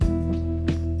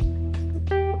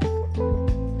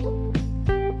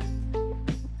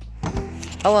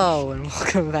Hello and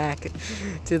welcome back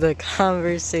to the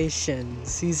conversation,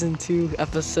 season 2,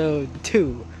 episode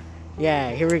 2. Yeah,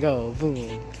 here we go.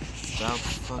 Boom. About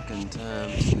fucking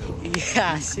time, too.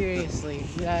 Yeah, seriously.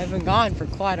 Yeah, I've been gone for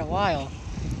quite a while.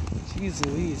 Jeez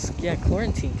Louise. Yeah,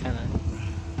 quarantine kind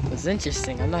of was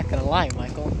interesting. I'm not gonna lie,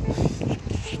 Michael.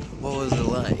 What was it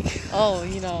like? Oh,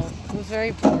 it was very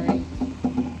boring.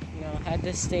 Had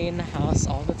to stay in the house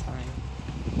all the time.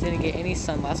 Didn't get any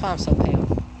sun. That's why I'm so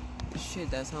pale.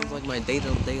 Shit, that sounds like my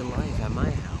day-to-day life at my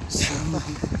house.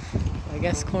 I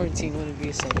guess quarantine wouldn't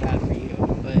be so bad for you,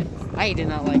 but I did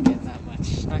not like it that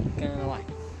much. Not gonna lie.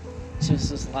 It's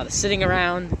just a lot of sitting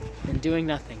around and doing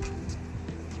nothing.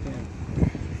 Yeah.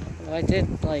 Well, I did,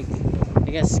 I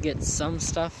guess get some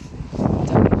stuff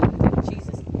done.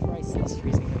 Jesus Christ, it's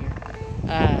freezing here.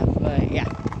 But yeah.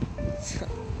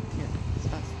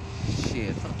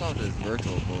 Shit, fuck all this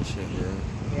virtual bullshit, bro.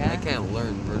 Yeah? I can't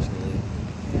learn virtually.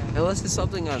 Yeah. Unless it's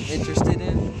something I'm interested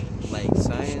in, like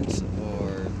science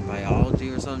or biology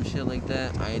or some shit like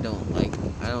that. I don't like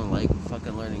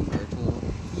fucking learning virtual.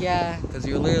 Yeah. Cause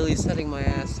you're literally setting my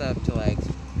ass up to like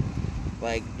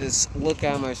just look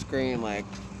at my screen like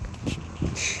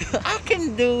I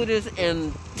can do this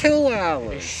in 2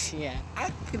 hours. Yeah.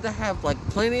 I could have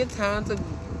plenty of time to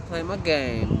play my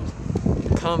games.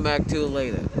 Come back to it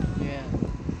later. Yeah.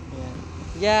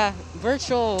 Yeah.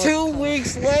 Virtual. 2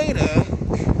 weeks later.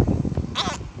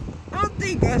 I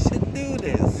think I should do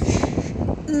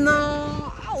this.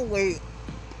 No, I'll wait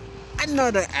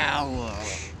another hour.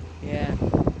 Yeah,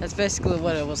 that's basically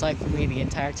what it was like for me the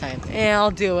entire time. And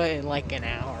I'll do it in an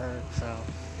hour or so.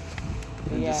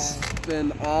 And Yeah. just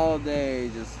spend all day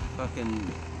just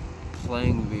fucking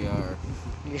playing VR.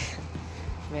 Yeah.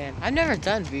 Man, I've never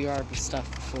done VR stuff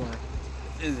before.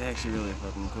 It's actually really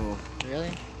fucking cool.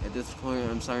 Really? At this point,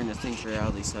 I'm starting to think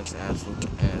reality sucks absolute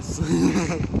ass.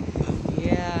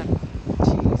 Yeah.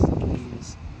 Jeez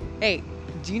Louise. Hey,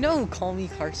 do you know who Call Me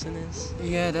Carson is?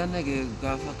 Yeah, that nigga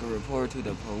got fucking reported to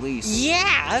the police.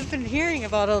 Yeah, I've been hearing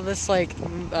about all this stuff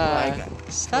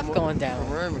going down.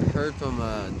 From what I heard from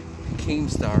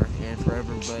Keemstar, and for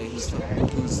everybody who's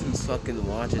fucking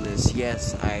watching this,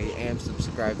 yes, I am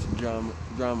subscribed to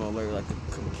Drama Alert like a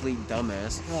complete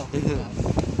dumbass. Oh,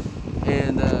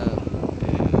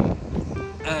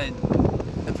 and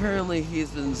apparently he's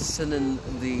been sending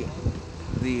the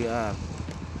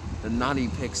naughty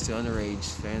pics to underage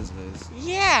fans of his.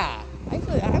 yeah. I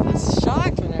was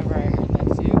shocked whenever I heard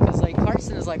that too, because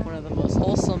Carson is one of the most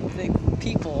wholesome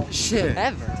people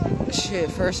ever.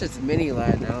 Shit, first it's Mini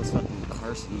Lad, now it's fucking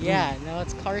Carson. Yeah, no,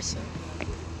 it's Carson.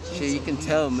 Shit, you can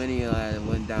tell Mini Lad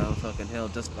went down fucking hell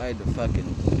just by the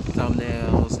fucking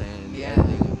thumbnails and the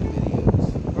editing of the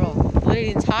videos. Bro,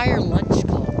 the entire lunch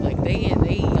club,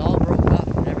 they all broke up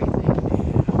and everything.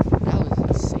 That was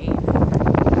insane.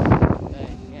 But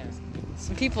yeah,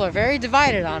 some people are very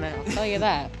divided on it, I'll tell you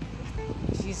that.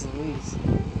 Jeez Louise.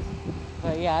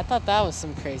 But yeah, I thought that was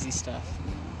some crazy stuff.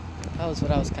 That was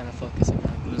what I was kind of focusing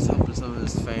on. I'm just hoping some of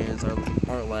his fans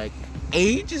aren't like,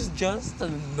 age is just a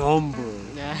number.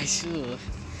 Yeah, sure.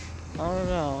 I don't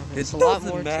know. It's It a lot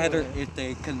more doesn't matter to it. if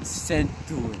they consent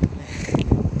to it.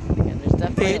 Yeah, there's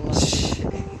definitely a lot.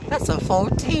 Bitch, that's a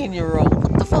 14-year-old.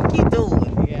 What the fuck you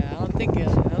doing? Yeah, I don't think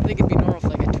it'd be normal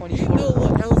for a 24. You know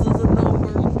what else is a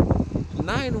number?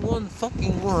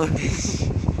 9-1-fucking-1.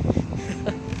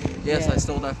 Yes, Yeah. I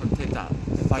stole that from TikTok.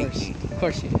 Fight me. Of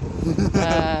course you did.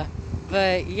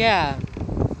 But yeah,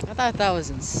 I thought that was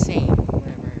insane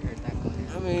whenever I heard that going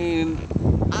I on. mean,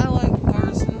 I like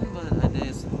Carson, but I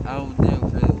didn't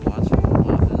really watch him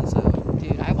often, so.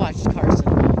 Dude, I watched Carson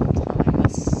all the time.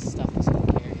 That stuff was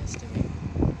hilarious to me.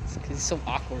 Because he's so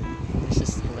awkward. It's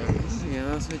just hilarious. To be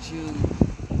honest with you,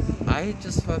 I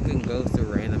just fucking go through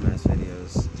random ass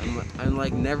videos.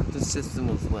 I'm never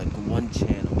consistent with one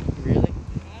channel. Really?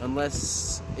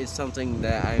 Unless it's something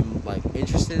that I'm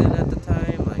interested in at the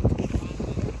time.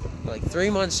 Like 3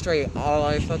 months straight, all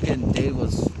I fucking did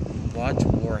was watch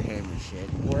Warhammer shit.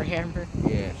 Warhammer?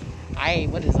 Yeah.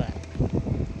 What is that?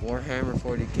 Warhammer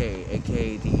 40k,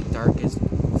 aka the darkest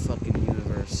fucking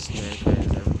universe mankind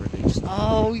has ever produced.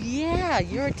 Oh yeah,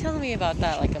 you were telling me about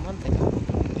that a month ago.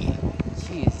 Yeah.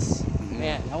 Jeez.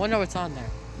 Man, I wonder what's on there.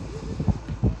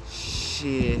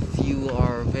 Shit, if you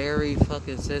are very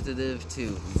fucking sensitive to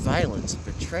violence,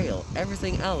 betrayal,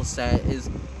 everything else that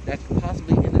could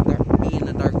possibly be in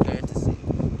the dark fantasy,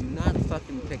 do not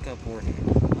fucking pick up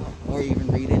Warhammer or even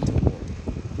read into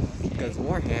Warhammer, because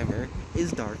Warhammer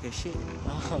is dark as shit.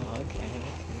 Oh, okay.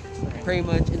 Right. Pretty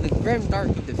much in the grim dark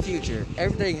of the future,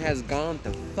 everything has gone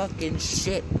to fucking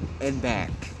shit and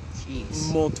back.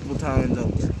 Jeez. Multiple times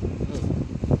over.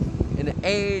 in an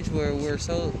age where we're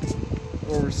so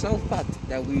fucked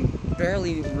that we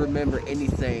barely remember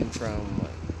anything from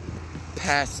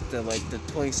past the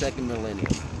 22nd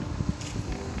millennium.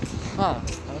 Huh.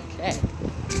 Okay.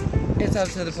 It's up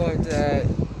to the point that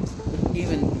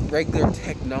even regular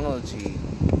technology,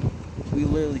 we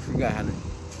literally forgot how to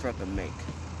fucking make.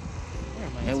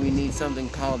 And we need something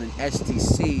called an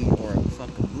STC or a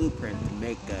fucking blueprint to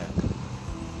make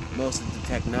most of the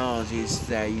technologies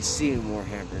that you see in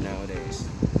Warhammer nowadays.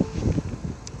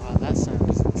 Wow, that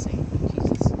sounds insane.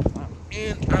 Jesus. Wow.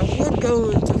 And I would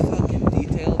go into fucking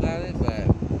detail about it, but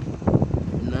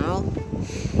no.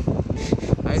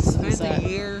 I spent a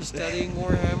year studying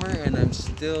Warhammer, and I'm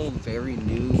still very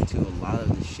new to a lot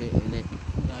of the shit in it.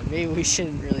 Maybe we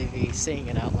shouldn't really be saying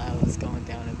it out loud what's going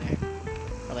down in there.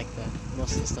 Or like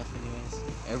most of the stuff anyways.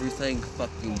 Everything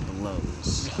fucking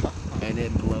blows. And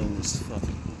it blows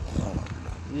fucking hard.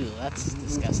 Ew, that's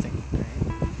disgusting.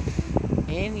 Alright.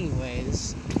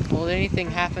 Anyways, well, did anything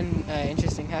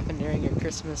interesting happen during your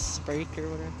Christmas break or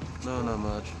whatever? No, not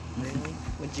much. Really?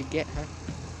 What'd you get, huh?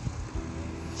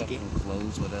 Fucking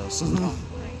clothes, what else? Oh,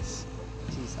 nice.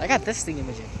 Jeez, I got this thing in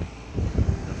the gym.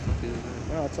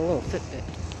 Oh, it's a little Fitbit.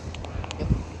 Yep.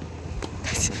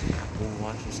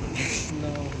 Watch or something?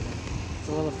 No, it's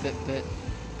a little Fitbit.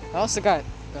 I also got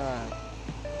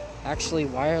actually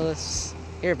wireless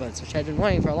earbuds, which I've been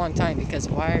wanting for a long time because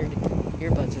wired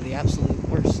earbuds are the absolute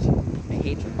worst. I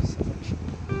hate them so much.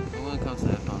 When it comes to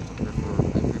headphones, I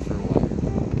prefer wired.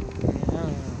 Yeah, I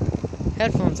don't know.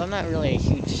 Headphones, I'm not really a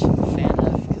huge fan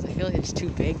of because I feel like it's too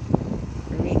big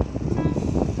for me.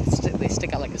 They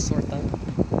stick out like a sore thumb.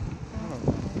 I don't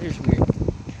know. They're just weird.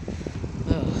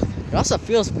 Ugh. It also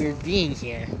feels weird being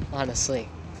here, honestly.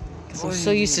 Because I'm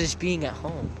so used to just being at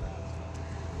home.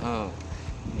 Oh.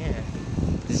 Yeah.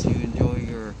 Did you enjoy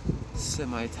your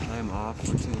semi-time off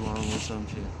for too long or some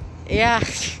shit? Yeah,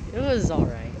 it was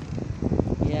alright.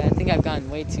 Yeah, I think I've gotten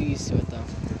way too used to it though.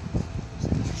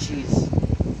 Jeez.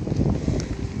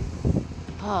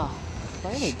 Oh,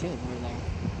 what are they doing over there?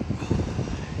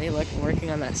 They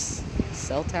working on that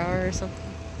cell tower or something?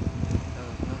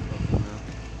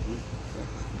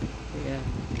 Yeah.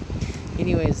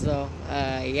 Anyways though,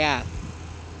 yeah.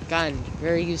 Gotten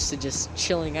very used to just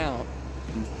chilling out.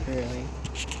 Really.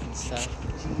 And stuff.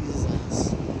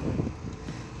 Jesus.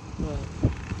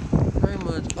 Pretty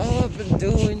much all I've been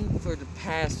doing for the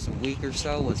past week or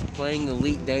so was playing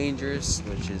Elite Dangerous,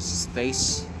 which is a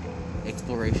space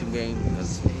exploration game,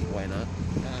 because why not?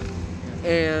 Yeah.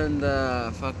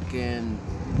 And fucking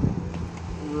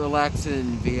relaxing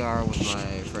in VR with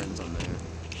my friends on there.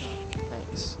 Oh,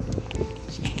 nice.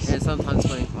 And sometimes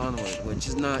playing Onward, which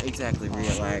is not exactly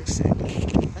relaxing.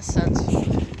 That sounds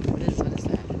familiar. What is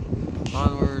that?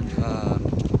 Onward,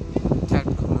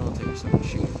 tactical military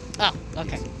shooter. Oh,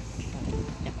 okay.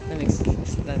 Yeah, that makes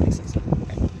sense.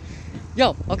 Okay.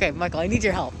 Yo, okay, Michael, I need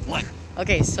your help. What?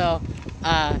 Okay, so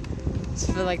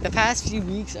for like the past few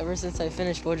weeks, ever since I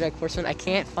finished BoJack Horseman, I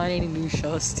can't find any new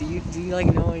shows. Do you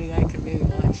like know any I could maybe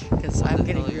watch? Because I'm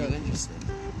getting real interested.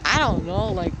 I don't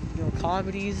know, like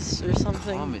comedies or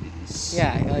something. Comedies.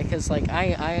 Yeah, like cause like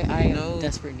I am in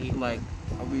desperate need. Like,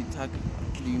 are we talking?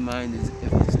 Do you mind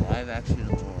if it's live action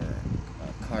or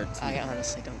a cartoon? I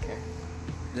honestly don't care.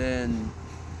 Then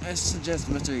I suggest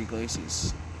Mr.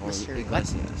 Iglesias. Or Mr.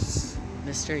 Iglesias.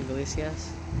 Mr.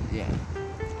 Iglesias? Yeah.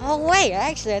 Oh wait,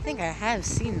 actually I think I have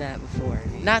seen that before.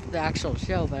 Not the actual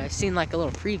show, but I've seen like a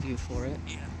little preview for it.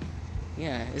 Yeah.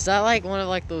 Yeah. Is that like one of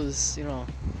like those,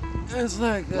 It's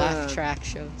like laugh track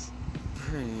shows?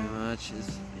 Pretty much.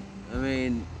 I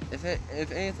mean, if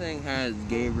anything has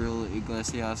Gabriel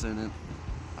Iglesias in it,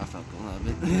 I fucking love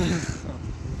it.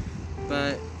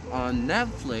 But on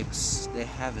Netflix, they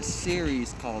have a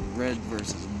series called Red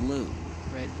vs. Blue.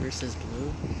 Red versus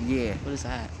Blue? Yeah. What is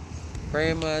that?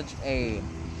 Pretty much a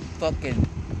fucking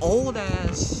old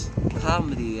ass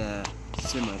comedy,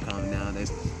 semi-comedy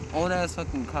nowadays. Old ass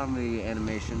fucking comedy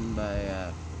animation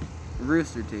by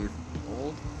Rooster Teeth.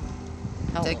 Old?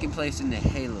 Taking place in the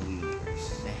Halo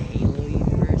universe. The Halo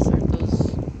universe? Aren't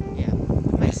those? Yeah.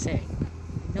 What am I saying?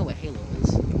 You know what Halo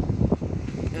is.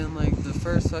 And like the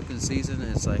first fucking season,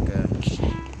 it's like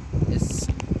it's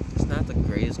not the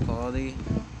greatest quality.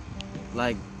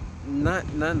 Like not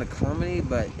in the comedy,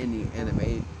 but in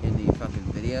the fucking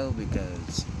video,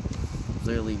 because it's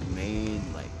literally made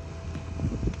like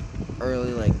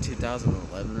early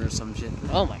 2011 or some shit.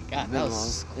 Oh my god, that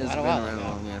was It's quite been a while around ago. a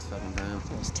long ass fucking time.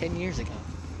 Almost 10 years ago.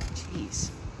 Jeez.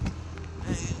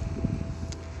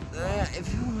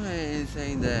 If you want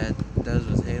anything that does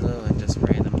with Halo and just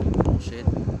random bullshit,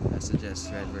 I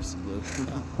suggest Red vs. Blue.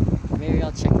 Maybe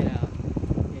I'll check it out.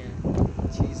 Yeah.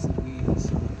 Jeez Louise.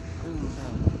 movies.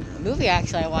 A movie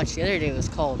actually I watched the other day was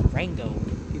called Rango.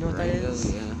 You know what that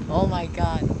is? Yeah. Oh my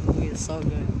god, the movie is so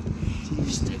good.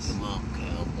 Just take them out,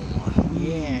 cowboy.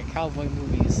 Yeah, cowboy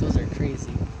movies. Those are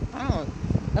crazy.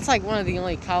 That's like one of the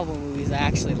only cowboy movies I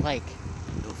actually like.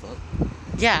 The fuck?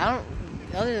 Yeah, I don't.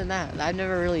 Other than that, I've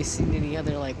never really seen any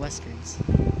other like westerns.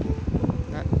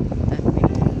 Not that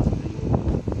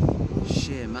many.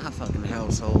 Shit, my fucking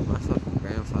household, my fucking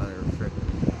grandfather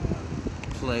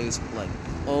frickin' plays like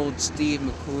old Steve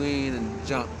McQueen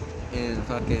and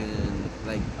fucking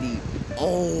like the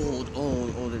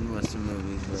olden western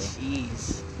movies, bro.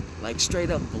 Jeez. Like straight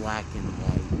up black and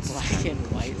white. Black and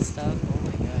white stuff? Oh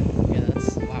my god. Yeah,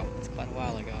 that's quite a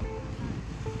while ago.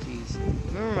 Jeez. I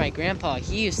remember my grandpa,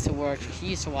 he used to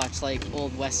watch like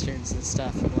old westerns and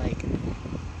stuff from like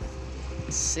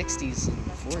 60s and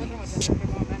 40s.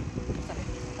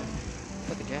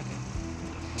 Fuck a jacket.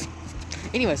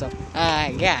 Anyway, so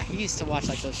yeah, he used to watch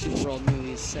like those Super World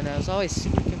movies and I was always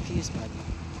super confused by them.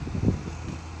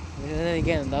 And then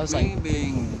again, that was like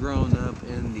being grown up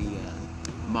in the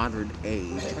modern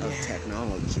age of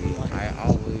technology, I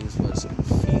always was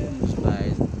confused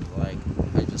by, like,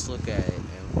 I just look at it,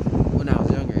 and when I was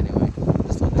younger anyway,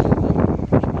 just look at it like,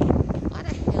 why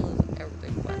the hell is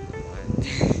everything black and white?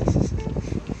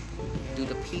 Do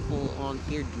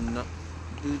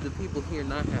the people here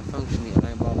not have functioning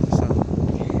eyeballs or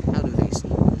something? How do they see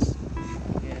this?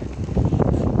 yeah,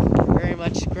 very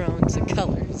much grown to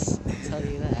colors. I'll tell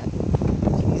you that.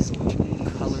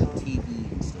 Jeez, Color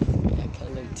TVs. yeah,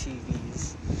 color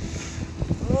TVs.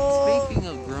 Speaking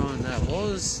of growing up,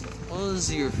 what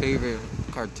was your favorite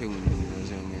cartoon when you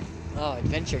was younger? Oh,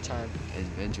 Adventure Time.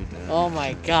 Adventure Time. Oh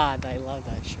my god, I love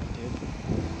that show, dude.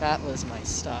 That was my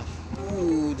stuff.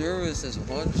 Ooh, there was this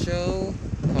one show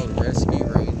called Rescue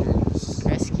Rangers.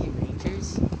 Rescue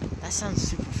Rangers? That sounds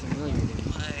super familiar to me.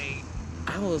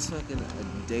 I was fucking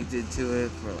addicted to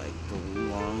it for like the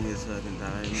longest fucking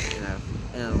time,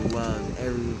 and I loved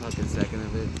every fucking second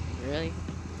of it. Really?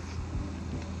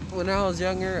 When I was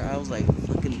younger, I was like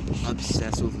fucking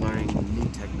obsessed with learning new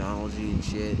technology and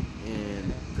shit,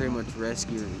 and pretty much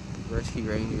Rescue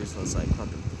Rangers was like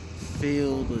fucking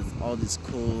filled with all this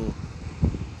cool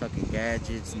fucking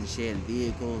gadgets and shit and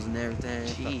vehicles and everything.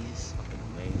 Jeez. Fucking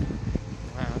amazing.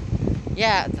 Wow.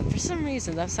 Yeah, for some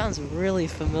reason that sounds really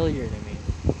familiar to me.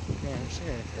 Yeah, I'm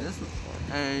sure.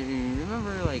 And you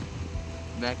remember like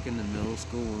back in the middle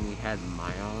school when we had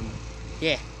Mayan?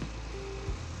 Yeah.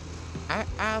 I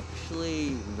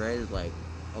actually read like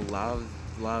a lot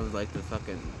of like the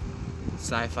fucking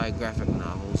sci-fi graphic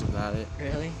novels about it.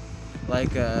 Really?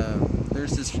 Like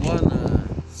there's this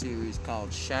one series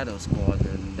called Shadow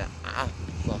Squadron that I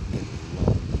fucking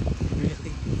love.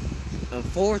 Really?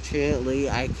 Unfortunately,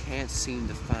 I can't seem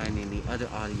to find any other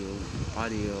audio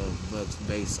books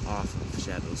based off of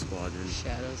Shadow Squadron.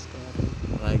 Shadow Squadron.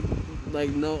 Like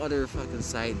no other fucking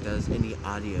site does any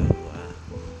audio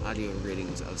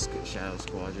readings of Shadow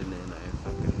Squadron, and I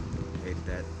fucking hate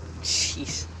that.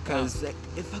 Jeez. Cause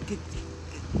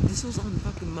this was on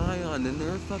fucking Mayan, and they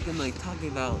were fucking like talking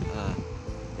about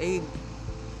in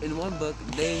one book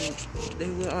they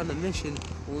went on a mission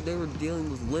where they were dealing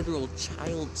with literal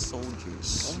child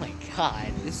soldiers. Oh my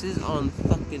god. This is on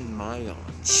fucking Mayan.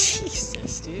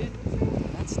 Jesus, dude.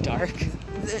 That's dark.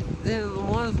 Then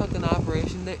one fucking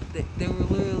operation, they were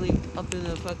literally up in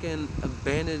a fucking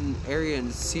abandoned area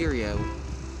in Syria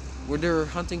where they were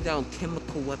hunting down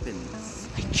chemical weapons.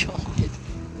 Oh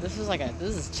my god.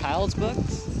 This is child's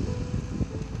books?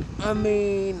 I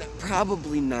mean,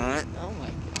 probably not. Oh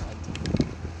my god.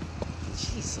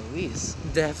 Jeez Louise.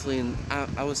 Definitely,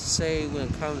 I would say when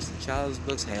it comes to child's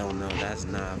books, hell no, that's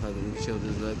not a fucking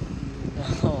children's book.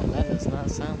 Oh, that does not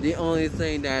sound. The only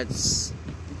thing that's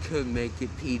could make it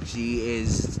PG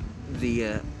is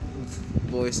the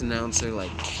voice announcer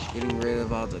like getting rid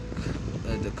of all the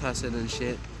cussing and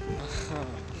shit.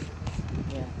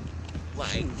 Yeah. Like,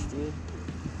 Jeez, dude.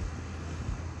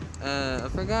 I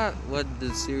forgot what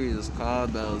the series was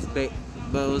called, but it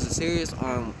was a series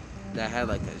that had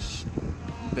like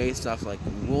based off like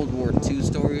World War II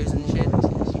stories and shit.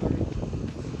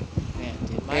 Man,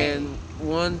 dude. And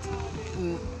one.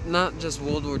 Not just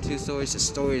World War II stories, just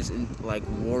stories in like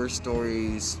war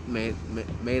stories, made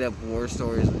up war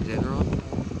stories in general.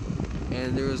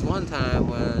 And there was one time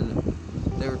when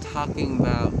they were talking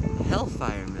about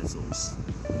Hellfire missiles,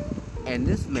 and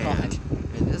this man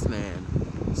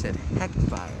said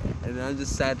Heckfire, and I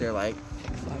just sat there like,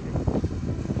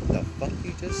 the fuck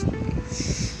you just said?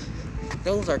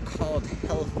 Those are called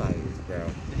Hellfires, bro.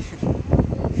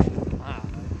 Wow.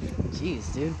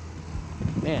 Jeez, dude.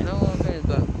 Man. No offense,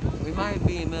 but we might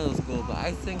be in middle school, but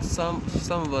I think some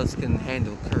of us can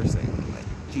handle cursing. Like,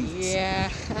 Jesus. Yeah.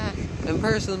 And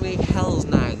personally, hell's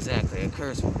not exactly a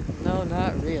curse word. No,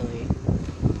 not really.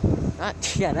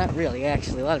 Not really,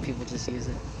 actually. A lot of people just use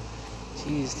it.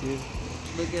 Jeez, dude.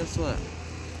 But guess what?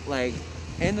 Like,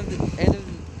 end of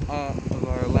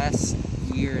our last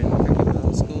year in freaking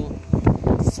middle school,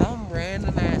 some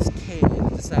random ass kid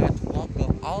decided to walk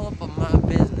up all up on my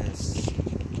business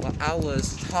while I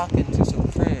was talking to some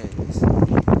friends.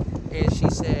 And she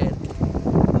said,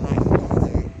 "My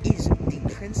father is the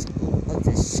principal of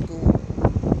this school."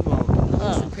 Well,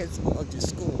 he's the principal of this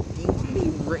school. Do you want to be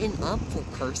written up for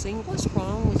cursing? What's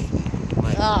wrong with you?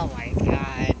 Like, Oh my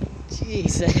god.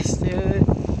 Jesus, dude.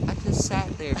 I just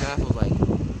sat there and I was like,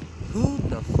 who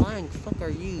the flying fuck are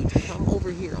you to come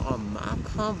over here on my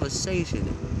conversation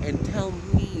and tell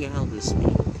me how to speak?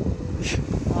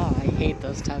 Oh, I hate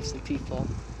those types of people.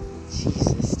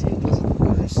 Jesus, dude.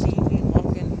 You see me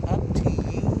walking up to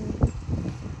you,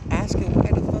 asking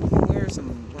why the fuck you wear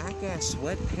some black ass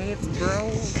sweatpants, bro?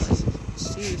 Like,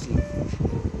 seriously.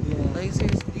 Yeah. Like,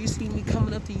 seriously, do you see me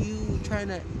coming up to you trying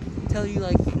to tell you,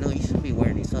 like, no, you shouldn't be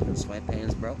wearing these fucking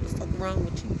sweatpants, bro? What the fuck wrong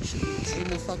with you? You should be in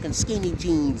the fucking skinny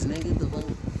jeans, nigga.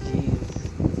 Jeez.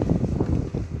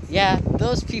 Yeah,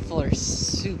 those people are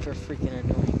super freaking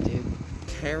annoying, dude.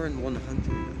 Karen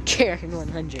 100. Karen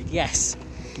 100, yes.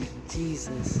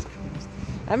 Jesus.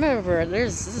 I remember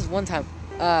this is one time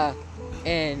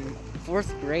in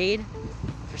 4th grade.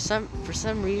 For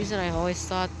some reason, I always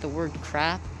thought the word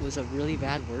crap was a really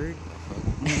bad word.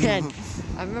 And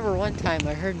I remember one time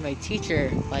I heard my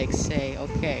teacher like say,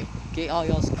 "Okay, get all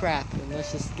y'all's crap and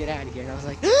let's just get out of here." And I was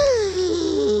like,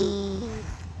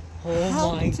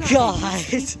 "Oh my god!"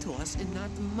 To us in that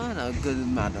manner, good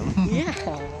madam. Yeah,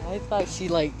 I thought she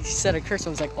said a curse. I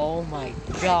was like, "Oh my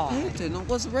god!" Payton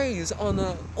was raised on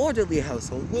an orderly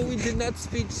household where we did not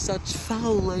speak such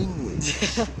foul language.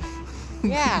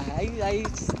 Yeah, I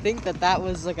think that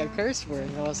was like a curse word,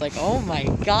 and I was like, "Oh my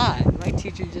god!" My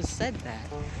teacher just said that,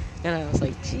 and I was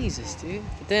like, "Jesus, dude!"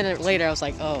 But then later I was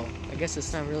like, "Oh, I guess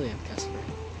it's not really a cuss word."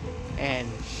 And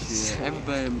yeah,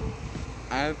 everybody,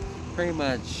 I've pretty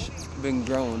much been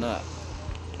growing up.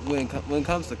 When it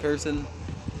comes to cursing,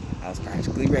 I was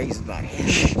practically raised by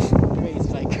it.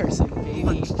 Raised by cursing, baby.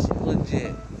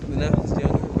 Legit. When I was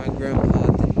younger, my grandpa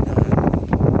did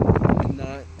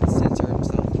not censor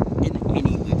himself in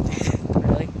any way.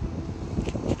 Really?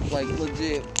 Like,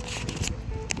 legit.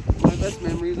 My best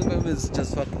memories of him is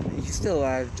just fucking. He's still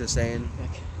alive, just saying.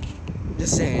 Okay.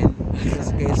 Just saying.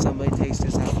 Just in case somebody takes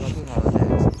this out fucking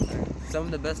holidays. Some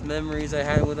of the best memories I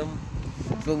had with him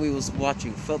was when we was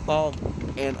watching football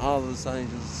and all of a sudden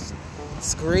he just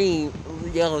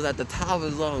yells at the top of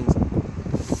his lungs,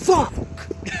 "Fuck!"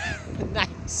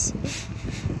 Nice.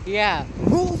 Yeah.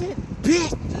 Move it,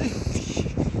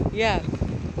 bitch! Yeah.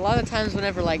 A lot of times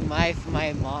whenever like my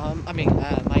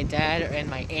dad and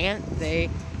my aunt, they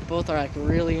both are like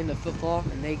really into football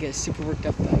and they get super worked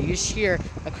up about it. You just hear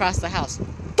across the house,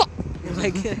 "Fuck!"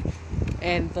 Like,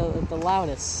 and the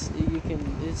loudest you can.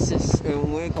 It's just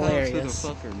And when it comes hilarious. to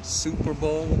the fucking Super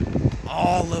Bowl,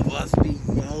 all of us be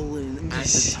yelling at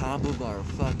the top of our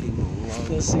fucking lungs.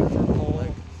 The Super Bowl.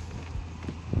 Like,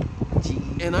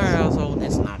 Jeez. in our household,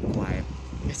 it's not quiet.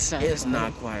 It's not. It's quiet.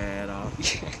 not quiet at all.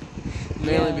 Yeah.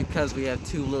 Mainly because we have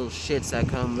two little shits that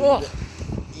come. Whoa.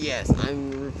 Yes,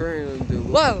 I'm referring to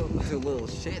Whoa. to little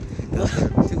shit because they're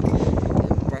two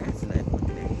brats and I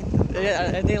fucking hate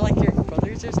them. Are they like your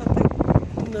brothers or something?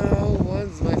 No,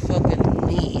 one's my fucking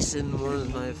niece and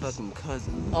one's my fucking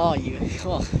cousin. Oh, jeez.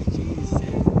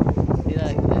 Do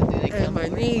they And come my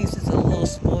over? niece is a little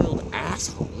spoiled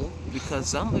asshole because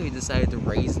somebody decided to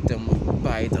raise them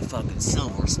by the fucking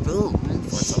silver spoon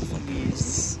for some fucking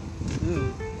reason.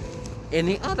 Ooh. And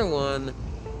the other one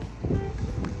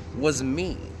was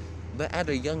me, but at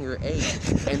a younger age,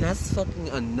 and that's fucking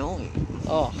annoying.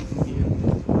 Oh.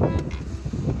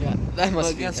 Yeah, that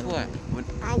must But be. guess what? When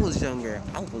I was younger,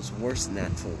 I was worse than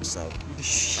that fool, so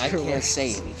I can't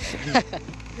say anything.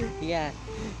 Yeah.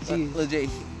 But Jeez. legit,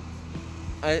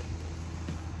 I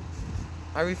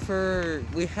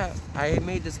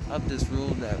made this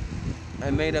rule that I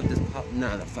made up this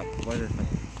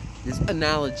this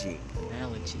analogy.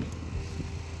 Analogy.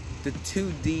 The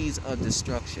 2 D's of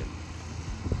destruction.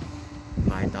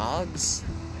 My dogs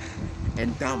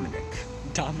and Dominic.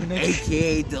 Dominic.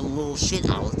 AKA the little shit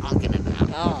I was talking about.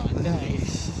 Oh,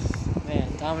 nice.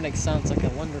 Man, Dominic sounds like a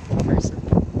wonderful person.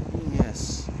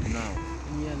 Yes. No.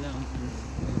 Yeah, no.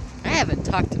 I haven't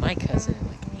talked to my cousin in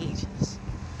like ages.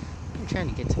 I'm trying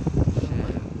to get to him.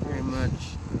 Yeah, pretty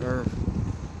much. Our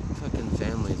fucking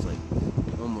family's like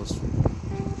almost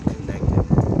connected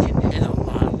in a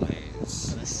lot of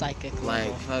ways. On a psychic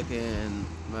Like level. fucking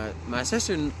my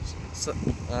sister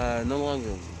no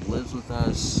longer lives with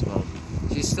us. Well,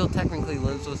 she still technically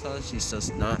lives with us. She's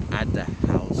just not at the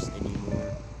house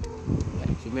anymore.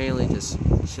 She mainly just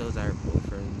chills at her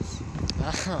boyfriends.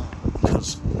 Oh.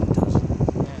 Does.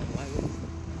 Man, why would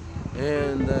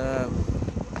And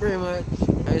pretty much,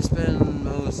 I spend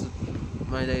most of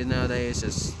my days nowadays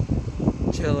just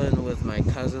chilling with my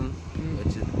cousin,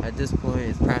 which is, at this point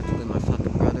is practically my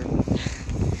fucking brother.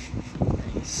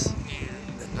 nice.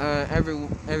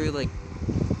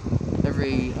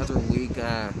 Every other week,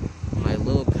 my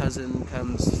little cousin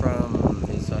comes from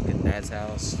his fucking dad's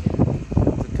house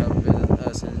to come visit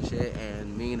us and shit,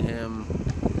 and me and him,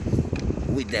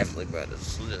 we definitely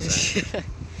brothers.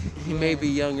 He may be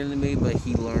younger than me, but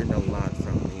he learned a lot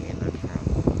from me, and I'm proud.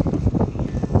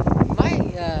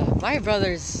 My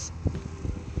brothers,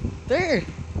 they're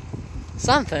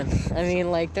something. I mean,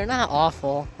 like, they're not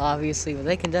awful, obviously, but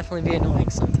they can definitely be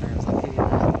annoying sometimes. I'll give you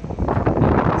that.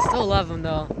 I still love them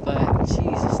though, but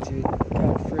Jesus, dude,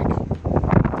 God, frick,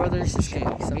 brothers just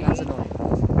can be sometimes annoying.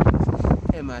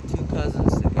 And my two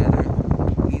cousins together,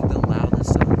 we the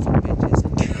loudest sons of bitches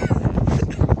in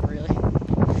town. Really?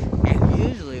 And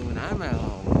usually when I'm at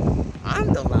home,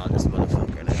 I'm the loudest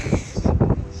motherfucker in the house.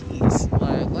 Jeez.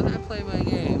 Like, when I play my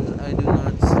games, I do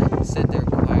not sit there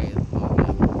quiet all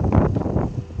night.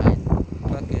 I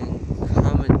fucking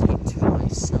commentate to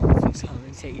myself.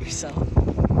 Commentate yourself.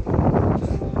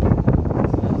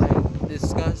 Like,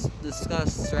 discuss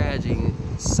strategy,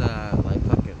 like,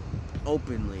 fucking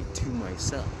openly to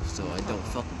myself, so I don't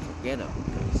fucking forget them.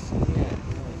 Yeah.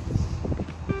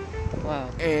 Wow.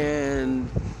 And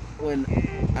when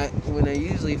I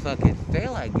usually fucking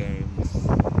fail at games,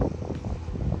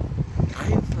 I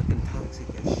am fucking toxic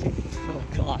as shit. Oh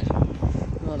God.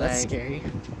 Oh, that's Like, scary.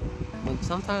 Like,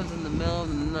 sometimes in the middle of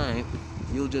the night,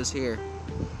 you'll just hear,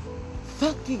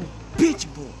 "Fucking bitch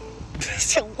boy."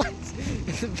 What?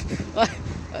 What?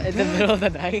 In the middle of the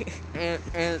night? And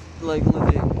like,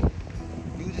 legit,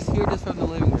 you just hear this from the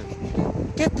living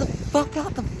room. Get the fuck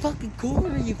out the fucking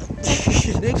corner, you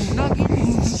fucking big nugget.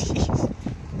 Jeez.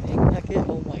 Big nugget?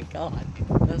 Oh my God.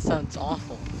 That sounds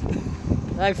awful.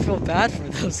 I feel bad for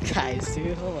those guys,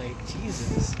 dude. Oh, like,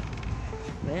 Jesus.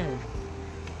 Man.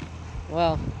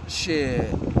 Well. Shit.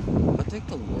 I think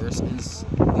the worst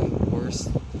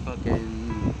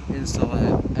fucking insult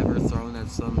I've ever thrown at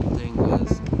something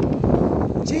was,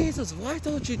 Jesus, why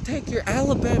don't you take your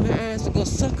Alabama ass to go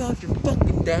suck off your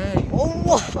fucking daddy? Oh,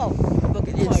 wow.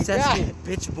 Fucking Oh my incestual God.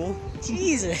 bitch boy.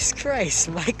 Jesus Christ,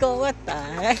 Michael, what the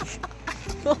heck?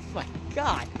 Oh my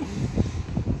God.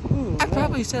 Ooh, I man.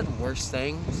 probably said worse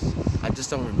things. I just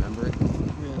don't remember it.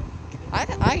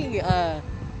 Yeah.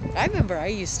 I remember I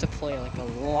used to play like a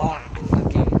lot of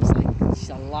games, like just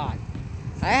a lot.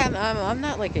 I'm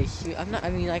not like a huge.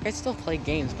 I mean, like, I still play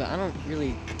games, but I don't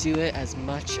really do it as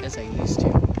much as I used to.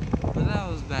 But that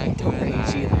was back Don't when rage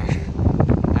I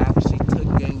actually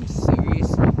took games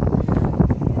seriously.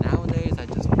 Nowadays, I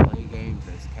just play games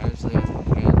as casually as I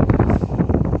can.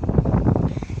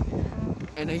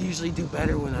 And I usually do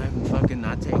better when I'm fucking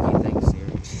not taking things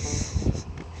serious.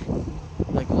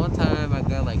 Like, one time I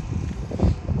got like,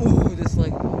 ooh, this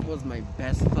like was my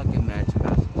best fucking match in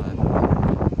Battlefield 5.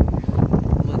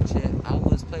 Legit, I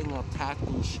was playing all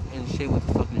tactical and shit with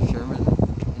the fucking Sherman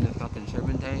in the fucking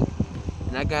Sherman tank,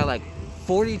 and I got like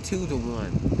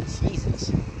 42-1.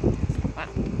 Jesus. Wow.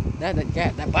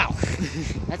 Wow.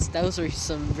 Those are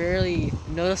some very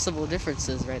noticeable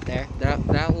differences right there.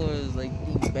 That was like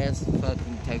the best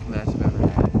fucking tech match I've ever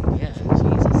had. Yeah,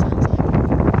 Jesus, sounds like it.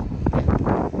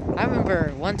 Yeah. I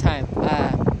remember one time,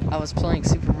 I was playing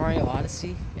Super Mario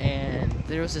Odyssey, and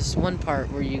there was this one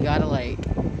part where you gotta, like,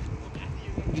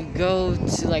 you go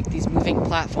to, like, these moving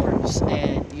platforms,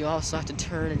 and you also have to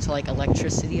turn into, like,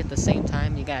 electricity at the same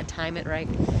time. You gotta time it right.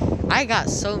 I got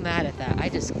so mad at that, I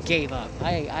just gave up.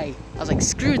 I was like,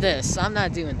 screw this, I'm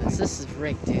not doing this. This is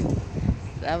rigged, dude.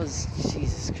 That was,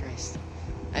 Jesus Christ.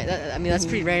 I mean, that's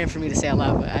pretty random for me to say out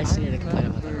loud, but I just needed to complain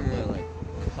about that. Like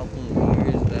a couple of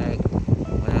years back,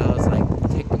 when I was like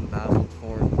taking Battlefield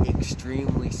 4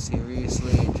 extremely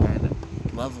seriously and trying to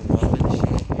level up and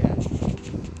shit. Yeah.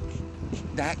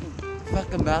 That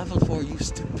fucking Battlefield 4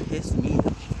 used to piss me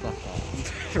the fuck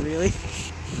off. Really?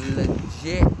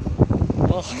 Legit.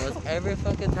 Oh. Almost every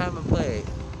fucking time I play it,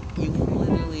 you will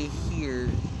literally hear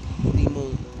the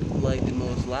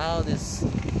most loudest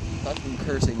fucking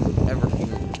cursing you'll ever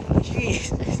hear in your life.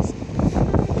 Jesus.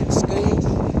 In school,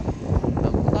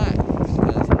 I'm quiet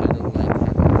because I don't like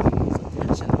having people's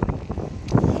attention.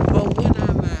 But when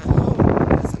I'm at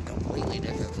home, it's a completely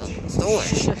different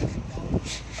story.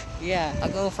 Yeah. I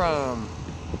go from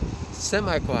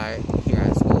semi-quiet here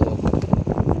at school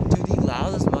to the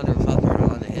loudest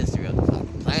motherfucker on the history of the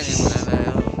fucking planet when I'm at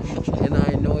home. And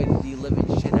I annoyed the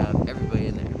living shit out of everybody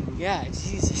in there. Yeah,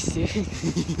 Jesus, dude.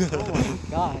 Oh my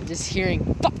god, just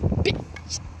hearing fuck,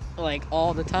 bitch, like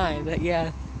all the time. That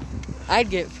yeah, I'd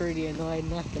get pretty annoyed.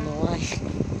 Not gonna lie.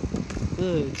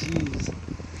 Oh jeez.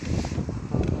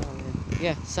 Oh, man.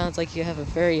 Yeah, sounds like you have a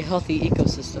very healthy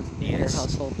ecosystem in your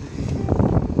household.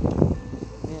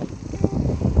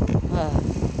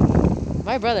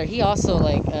 My brother, he also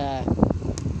like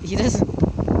he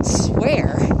doesn't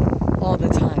swear all the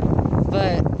time,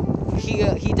 but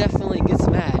he definitely gets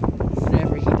mad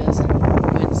whenever he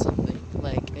doesn't win something,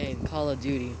 like in Call of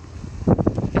Duty,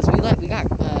 because we got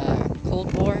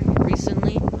Cold War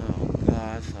recently. Oh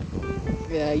god, fuck him.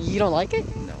 Yeah, you don't like it?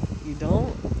 No. You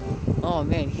don't? Oh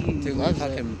man, he loves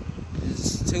it.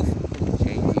 It's too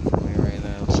janky for me right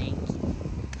now. Janky.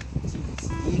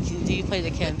 Jeez. Do you play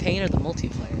the campaign or the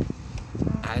multiplayer?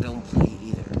 I don't play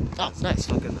either. Oh, nice.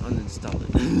 Fucking uninstall it.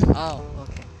 Oh,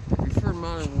 okay. I prefer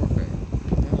Modern Warfare.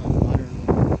 Oh, Modern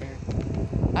Warfare.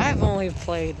 I've only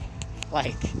played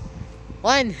like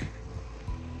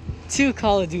 2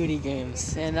 Call of Duty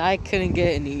games, and I couldn't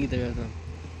get into either of them.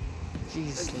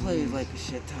 Jeez. I played like a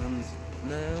shit ton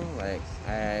now. Like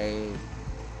I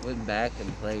went back and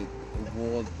played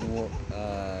World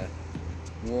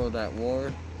at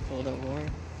War. World at War?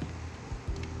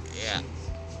 Yeah.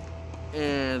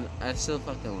 And I still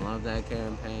fucking love that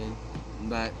campaign.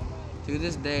 But to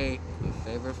this day, my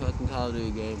favorite fucking Call of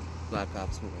Duty game, Black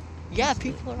Ops 1. Yeah,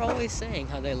 people are always saying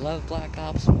how they love Black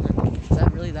Ops 1. Is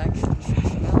that really that good? I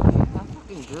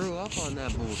fucking grew up on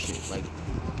that bullshit. Like,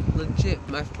 legit,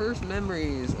 my first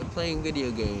memories of playing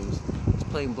video games was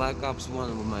playing Black Ops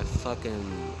 1 with my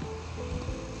fucking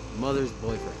mother's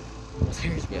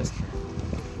boyfriend. Yes.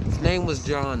 His name was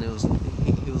John. He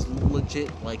was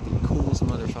legit like the coolest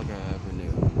motherfucker I ever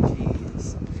knew.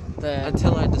 Jeez.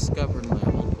 Until I discovered my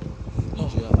uncle,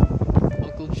 Joe.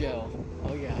 Uncle Joe.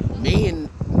 Oh yeah. Me and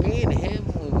him,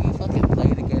 when we fucking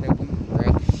play together, we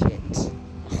wreck shit.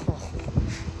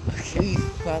 Okay. We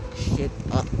fuck shit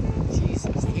up.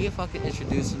 Jesus. He fucking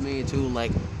introduced me to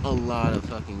like a lot of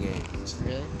fucking games.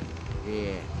 Really?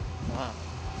 Yeah. Wow.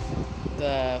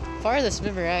 The farthest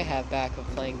memory I have back of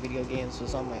playing video games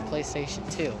was on my PlayStation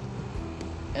 2.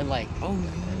 And like, Oh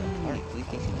yeah. yeah.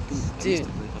 Dude. I used to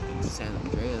play fucking San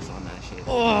Andreas on that shit.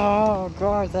 Oh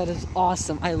god, that is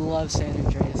awesome. I love San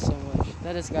Andreas so much.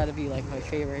 That has got to be like my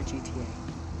favorite GTA.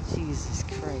 Jesus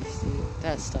Christ, dude.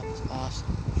 That stuff is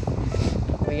awesome.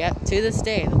 But yeah, to this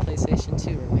day, the PlayStation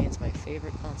 2 remains my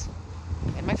favorite console.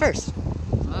 And my first.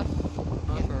 My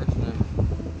first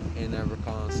and ever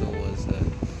console was the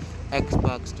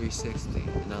Xbox 360,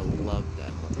 and I loved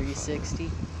that. 360?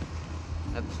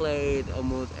 I played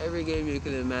almost every game you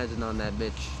could imagine on that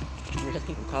bitch. Really?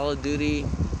 From Call of Duty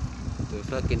to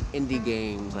fucking indie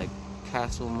games like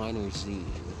Castle Miners Z.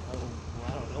 Oh,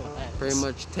 I don't know what that is. Pretty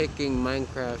much taking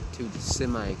Minecraft to the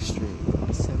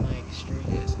semi-extreme. Semi-extreme.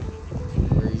 Yes.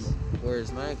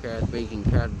 Whereas Minecraft, you can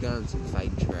craft guns and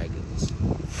fight dragons.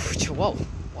 Whoa.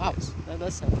 Wow. That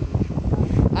does sound pretty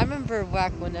cool. I remember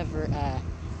back whenever,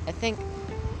 I think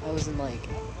I was in like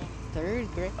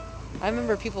 3rd grade. I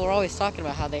remember people were always talking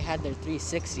about how they had their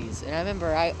 360s. And I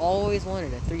remember I always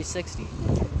wanted a 360.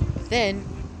 But then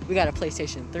we got a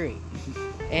PlayStation 3.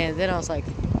 And then I was like,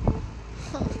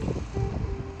 huh.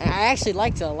 And I actually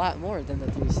liked it a lot more than the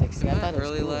 360. In I thought my it was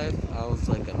early cool. life, I was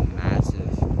like a massive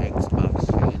Xbox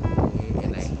fanboy,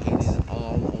 and I hated it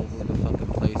all over the fucking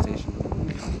PlayStation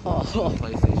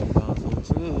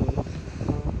consoles. Ooh.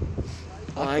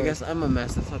 Well, I guess I'm a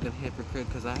massive fucking hypocrite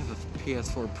because I have a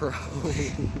PS4 Pro.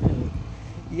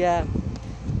 Yeah.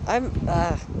 I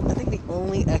think the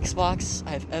only Xbox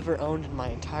I've ever owned in my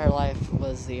entire life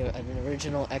was an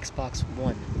original Xbox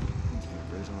One.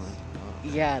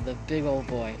 Yeah, the big old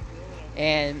boy.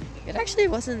 And it actually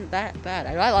wasn't that bad.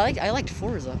 I liked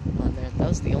Forza on there. That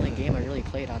was the only game I really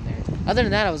played on there. Other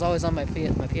than that, I was always on my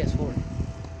PS4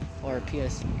 or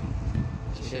PS.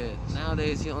 Shit.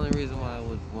 Nowadays, the only reason why I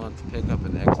would want to pick up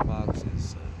an Xbox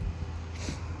is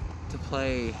to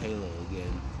play Halo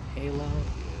again. Halo.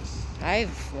 Yes.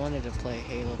 I've wanted to play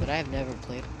Halo, but I've never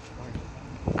played it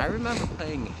before. I remember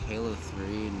playing Halo 3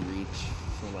 in Reach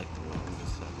for like the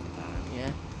longest fucking time.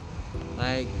 Yeah.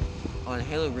 Like, on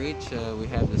Halo Reach, we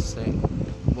have this thing.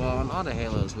 Well, on all the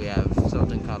Halos, we have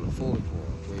something called a forward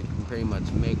world, where you can pretty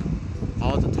much make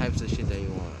all the types of shit that you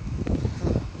want.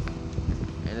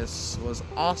 And this was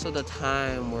also the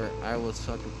time where I was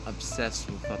fucking obsessed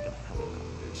with fucking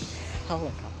helicopters.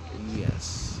 Helicopter.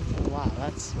 Yes. Wow. Wow,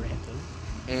 that's random.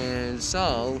 And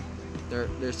so,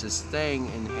 there's this thing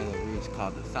in Halo Reach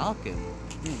called the Falcon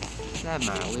that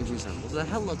mildly resembles a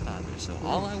helicopter. So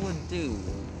all I would do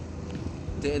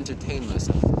to entertain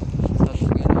myself, fucking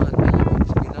get on Halo Reach,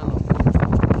 get on the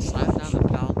phone, slap down the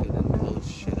Falcon, and blow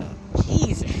shit up.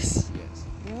 Jesus. Yes.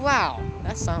 Wow,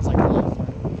 that sounds like a lot of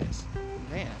fun. Yes.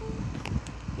 Man.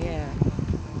 Yeah.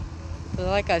 But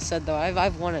like I said though,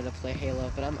 I've wanted to play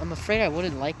Halo, but I'm afraid I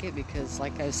wouldn't like it because,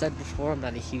 like I said before, I'm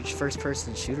not a huge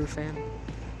first-person shooter fan.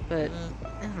 But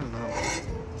I don't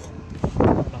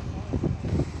know.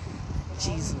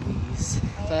 Jeez Louise.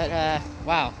 But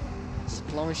wow, just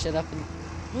blowing shit up and.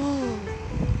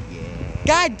 Yeah.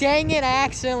 God dang it! I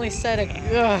accidentally said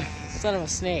a son of a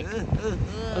snake.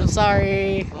 I'm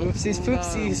sorry. Oopsies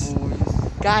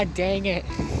poopsies. God dang it.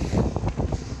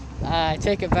 I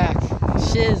take it back.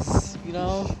 Shiz, you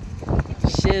know?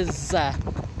 Shiz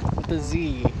with a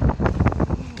Z.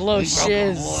 Blow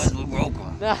shiz.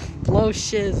 Blow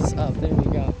shiz up. There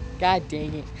we go. God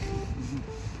dang it.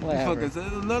 Whatever. Fuck, is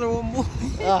another one more?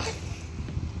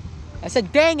 I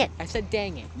said dang it. I said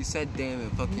dang it. You said damn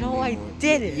it. Fucking No, I more.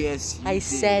 didn't. Yes, you I did.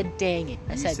 said dang it.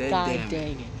 I You said, said God damn it.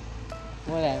 dang it.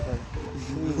 Whatever.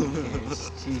 Who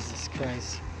cares? Jesus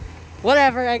Christ.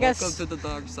 Whatever, I guess. Welcome to the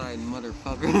dark side,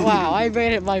 motherfucker. Wow, I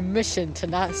made it my mission to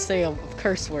not say a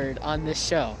curse word on this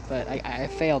show, but I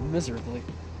failed miserably.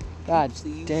 God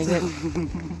dang it.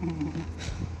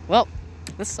 Well,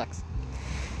 this sucks.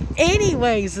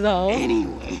 Anyways, though.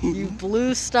 Anyway. You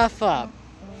blew stuff up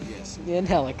Yes. in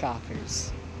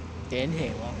helicopters. In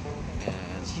Halo.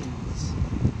 And Jeez.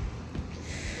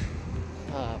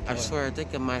 Oh, I boy. swear, I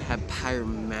think I might have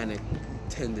pyromanic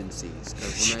tendencies.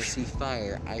 Because when I see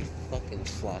fire, I fucking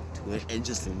flock to it and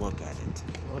just look at it.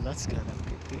 Oh, that's gonna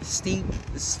be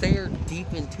Stare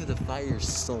deep into the fire's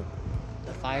soul.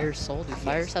 the fire's soul. Do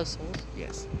fires have souls?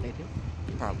 Yes. They do.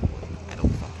 Probably. I don't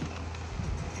fucking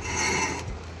know.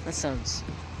 That sounds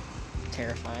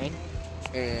terrifying.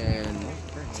 And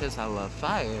since I love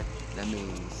fire, that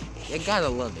means you gotta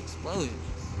love explosions.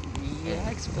 Yeah,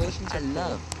 And explosions. I are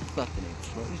love fucking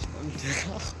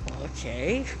explosions.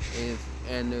 Okay.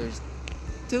 And there's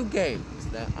two games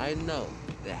that I know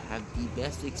that have the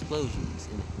best explosions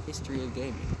in the history of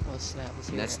gaming. Oh snap! Let's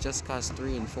hear And that's it. Just Cause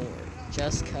 3 and 4.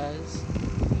 Just cause.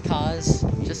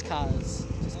 Just cause.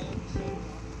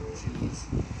 Jeez.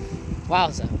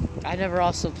 Wowza. I never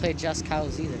also played Just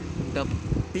Cause either. The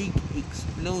big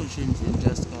explosions in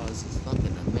Just Cause is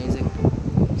fucking amazing.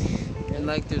 And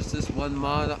like there's this one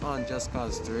mod on Just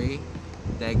Cause 3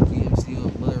 that gives you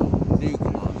a little nuke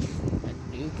launcher.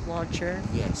 A nuke launcher?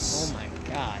 Yes. Oh my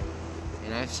god.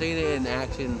 And I've seen it in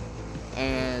action,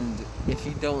 and if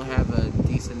you don't have a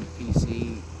decent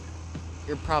PC,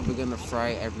 you're probably gonna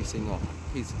fry every single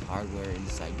piece of hardware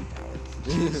inside your tower.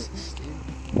 Jesus,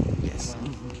 dude. Yes. Wow.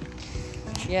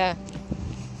 Yeah.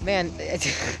 Man,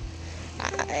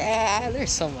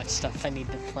 there's so much stuff I need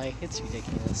to play. It's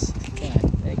ridiculous.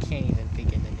 God, I can't even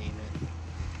begin to name it.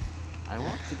 I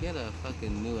want to get a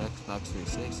fucking new Xbox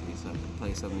 360 so I can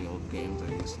play some of the old games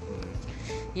I used to play.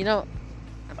 You know,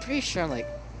 I'm pretty sure, like,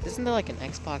 isn't there like an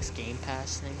Xbox Game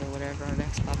Pass thing or whatever on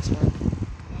Xbox One?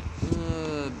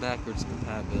 Backwards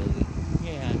compatibility.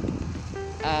 Yeah.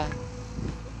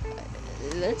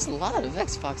 There's a lot of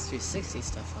Xbox 360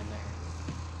 stuff on there.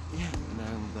 Yeah, and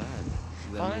I'm glad.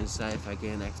 That Alright. means that if I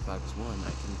get an Xbox One,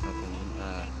 I can fucking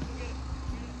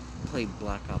play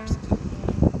Black Ops 2.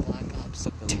 Black Ops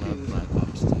 2. Fucking love Black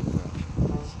Ops 2,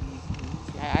 bro.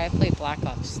 Yeah, I played Black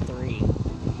Ops 3.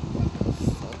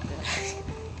 Fuck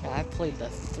Yeah, I played the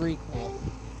threequel.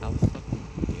 how fucking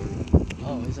dare you.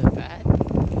 Oh, is it bad?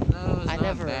 No, it's I not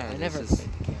never bad. played the It's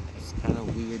campaign. kind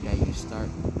of weird that you start.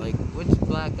 Like, which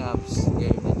Black Ops game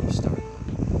did you start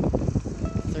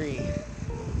on? 3.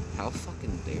 How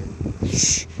fucking dare you?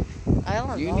 I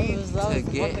don't You know. need That to was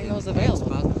the get one thing that was an available.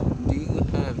 Xbox. Do you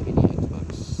have any Xbox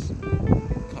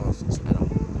consoles at all?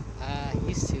 I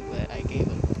used to, but I gave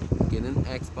them. Get an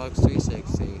Xbox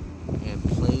 360 and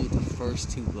play the first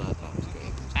two Black Ops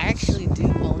games. I actually do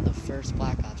own the first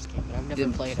Black Ops game, but I've never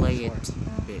Then played play it it,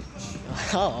 before.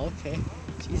 bitch. Oh, okay.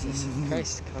 Jesus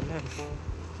Christ, calm down.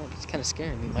 Oh, it's kind of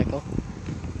scaring me, Michael.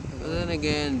 But then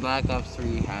again, Black Ops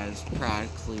 3 has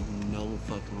practically no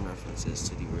fucking references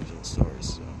to the original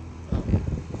stories, so. Oh.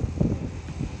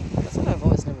 That's what I've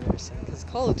always never understood. Because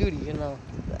Call of Duty, you know,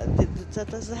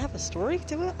 does it have a story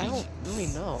to it? I don't really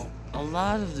know. A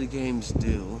lot of the games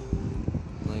do.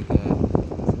 Like,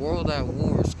 World at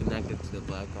War is connected to the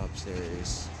Black Ops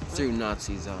series through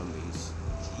Nazi zombies.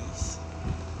 Jeez.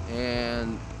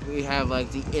 And we have,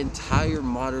 like, the entire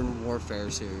Modern Warfare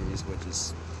series, which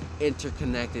is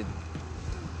interconnected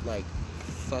like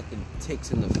fucking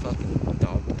ticks in the fucking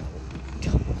dog bowl.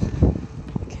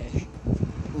 Okay.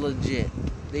 Legit.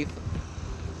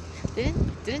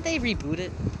 Didn't they reboot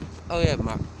it? Oh yeah,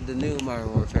 the new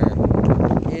Modern Warfare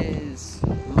is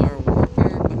Modern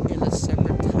Warfare, but in a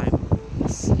separate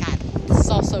timeline. God, this is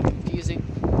all so confusing.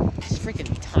 These freaking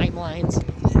timelines,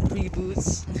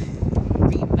 reboots,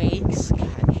 remakes.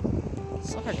 God,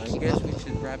 it's so hard to I keep guess up. we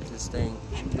should wrap this thing.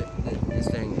 This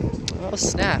thing. Oh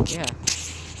snap! Yeah,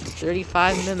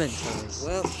 35 minutes.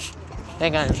 Well,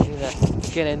 Hang on, I need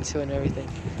to get into it and everything.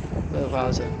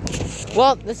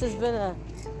 Well, this has been a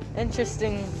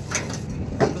interesting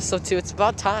episode 2. It's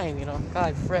about time, you know.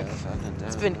 God, frick.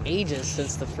 It's been ages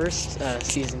since the first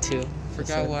season 2.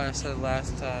 Forgot what I said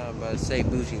last time, but say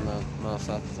bougie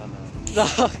motherfuckers. I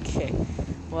know. Okay.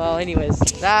 Well, anyways,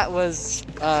 that was.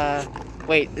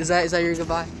 Wait, is that your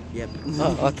goodbye? Yep.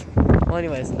 Oh, okay. Well,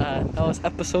 anyways, that was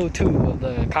episode 2 of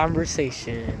the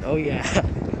conversation. Oh yeah.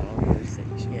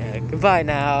 Conversation. Yeah. Goodbye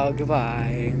now.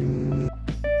 Goodbye.